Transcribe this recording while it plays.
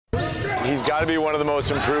He's got to be one of the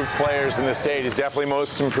most improved players in the state. He's definitely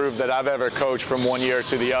most improved that I've ever coached from one year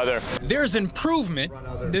to the other. There's improvement,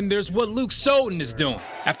 then there's what Luke Soden is doing.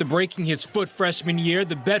 After breaking his foot freshman year,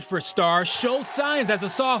 the Bedford star showed signs as a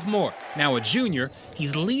sophomore. Now a junior,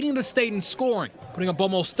 he's leading the state in scoring, putting up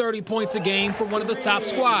almost 30 points a game for one of the top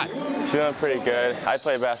squads. It's feeling pretty good. I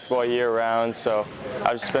play basketball year-round, so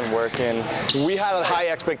I've just been working. We had high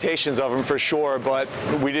expectations of him for sure, but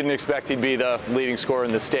we didn't expect he'd be the leading scorer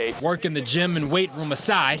in the state. Work in the gym and weight room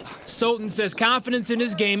aside, Soden says confidence in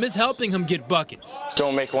his game is helping him get buckets.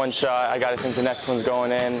 Don't make one shot. I got to think the next one's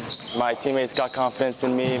going in. My teammates got confidence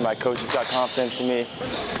in me. My coaches got confidence in me.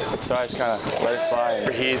 So I just kind of let it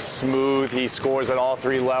fly. He's smooth. He scores at all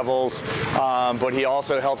three levels, but he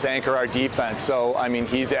also helps anchor our defense. So, I mean,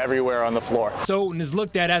 he's everywhere on the floor. Soden is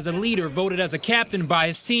looked at as a leader, voted as a captain by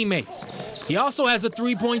his teammates. He also has a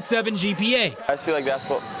 3.7 GPA. I just feel like that's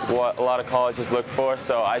what a lot of colleges look for,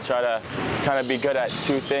 so I try to kind of be good at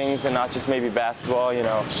two things and not just maybe basketball. You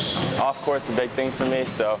know, off court's a big thing for me,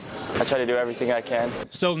 so I try to do everything I can.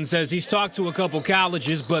 Soden says he's talked to a couple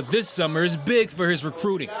colleges, but this summer is big for his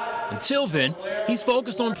recruiting. Until then, he's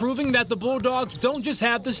focused on proving that the Bulldogs don't just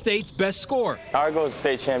have the state's best scorer. Our goal is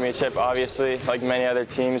state championship, obviously, like many other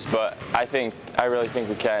teams, but I really think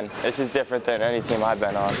we can. This is different than any team I've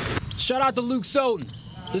been on. Shout out to Luke Soden,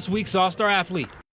 this week's All-Star athlete.